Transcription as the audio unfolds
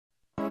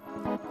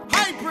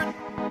secret?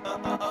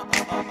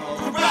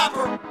 The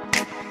rapper.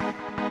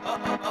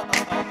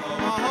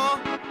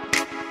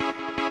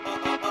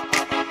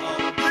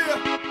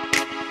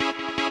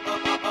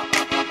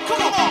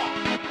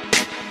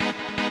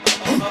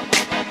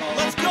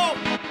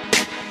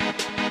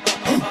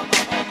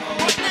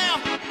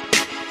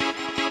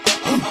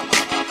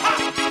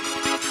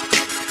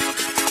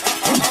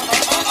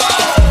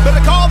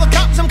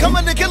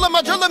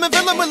 I drill him and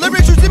fill him with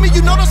lyrics. You see me,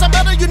 you notice I'm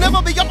better. You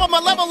never be up on my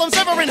level, I'm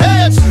severing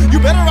heads. You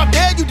better up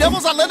there, you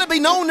devils, I let it be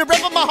known. The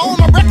rep of my home,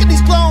 I'm wrecking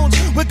these clones.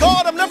 With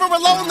God, I'm never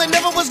alone, they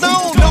never was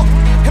known. No,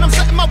 and I'm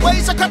setting my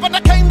ways, I crap and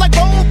I came like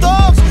bone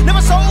thugs.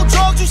 Never sold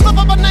drugs, you slip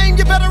up my name,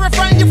 you better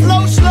refrain, you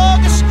flow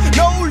sluggish.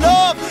 No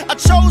love, I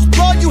chose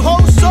blood, you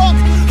hoes suck.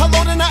 I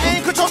load and I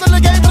ain't controlling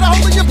the game, but I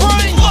hold in your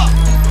brain. Look,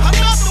 I'm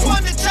not the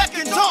one that's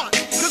checking taunt.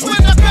 Cause when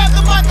I grab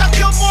the mic, I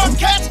kill more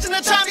cats than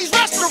a Chinese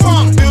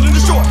restaurant. Building the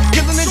shore,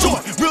 killing and joy.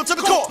 Real to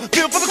the core,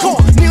 feel for the core,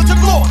 kneel to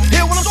the floor.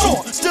 Here when I'm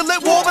sore, still at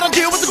war, but I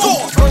deal with the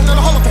core. Running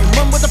out of Hall of Fame,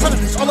 run with the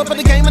predators. All up in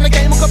the game, and the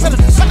game of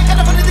competitors. I got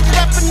everything that you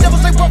rap and never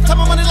say work. Time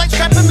my money like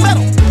scrap and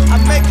metal.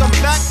 I make them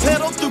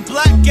backpedal through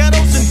black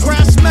ghettos and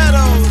grass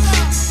meadows.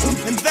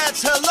 And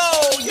that's hello,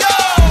 yo!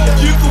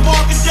 If you could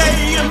walk a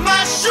day in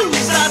my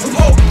shoes, I'd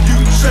hope you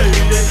trade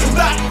it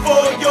back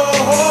for your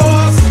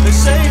horse. They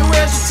say,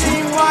 where's your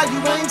team? Why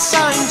you ain't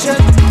signed yet?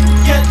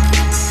 Get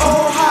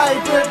oh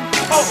hybrid,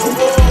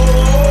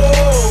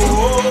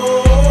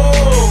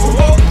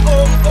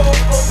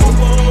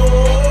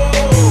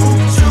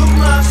 Too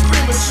much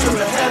premature,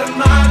 ahead of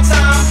my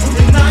time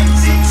in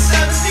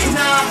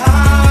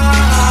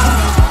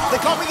 1979. They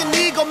call me an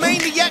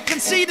egomaniac,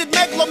 conceited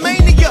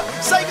megalomania.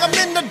 Say I'm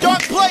in the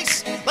dark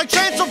place, like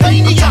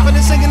Transylvania. I'm chopping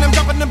and singing, I'm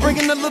dropping and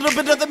bringing a little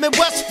bit of the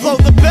Midwest flow.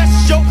 The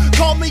best show,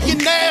 call me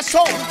an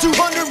asshole.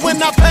 200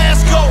 when I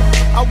pass go.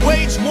 I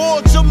wage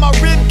war till my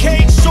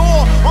ribcage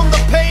sore. On the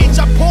page,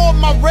 I pour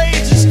my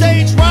rage and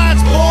stage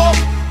rides more.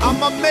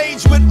 I'm a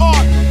mage with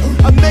art,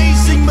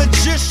 amazing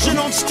magician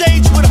on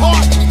stage with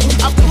heart.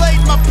 I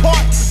played my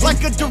part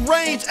like a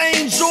deranged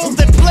angel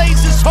that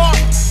plays his heart.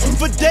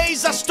 For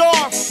days I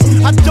starved,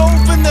 I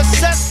dove in the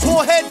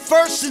cesspool head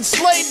first and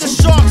slayed the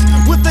sharks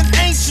with an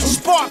ancient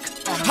spark.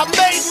 I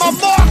made my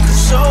mark.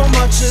 So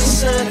much is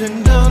said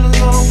and done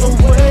along the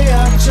way,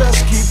 I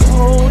just keep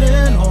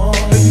holding on.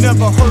 They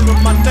never heard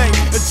of my name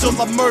until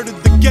I murdered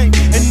the game.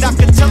 And I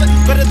can tell it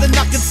better than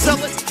I can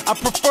sell it, I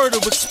prefer to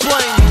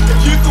explain.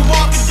 If you could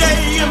walk a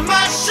day in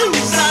my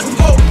shoes, I'd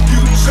hope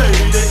you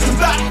trade it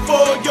back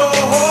for your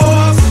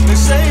horse. They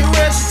say,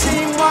 where's your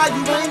team? Why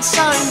you ain't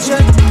signed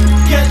yet?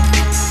 Get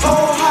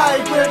oh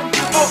hybrid,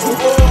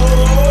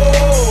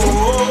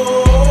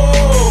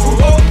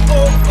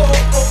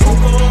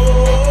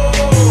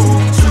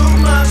 Too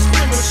much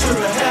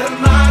premature, ahead of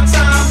my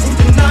time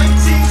in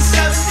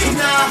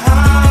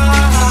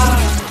 1979.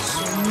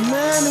 So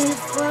many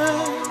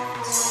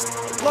friends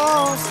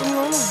lost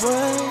along the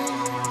way.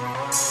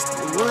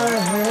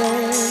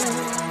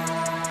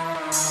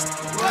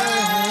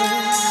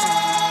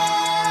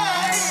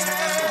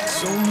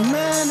 So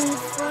many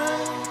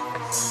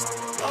friends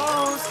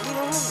lost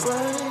along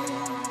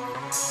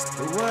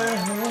the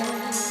way.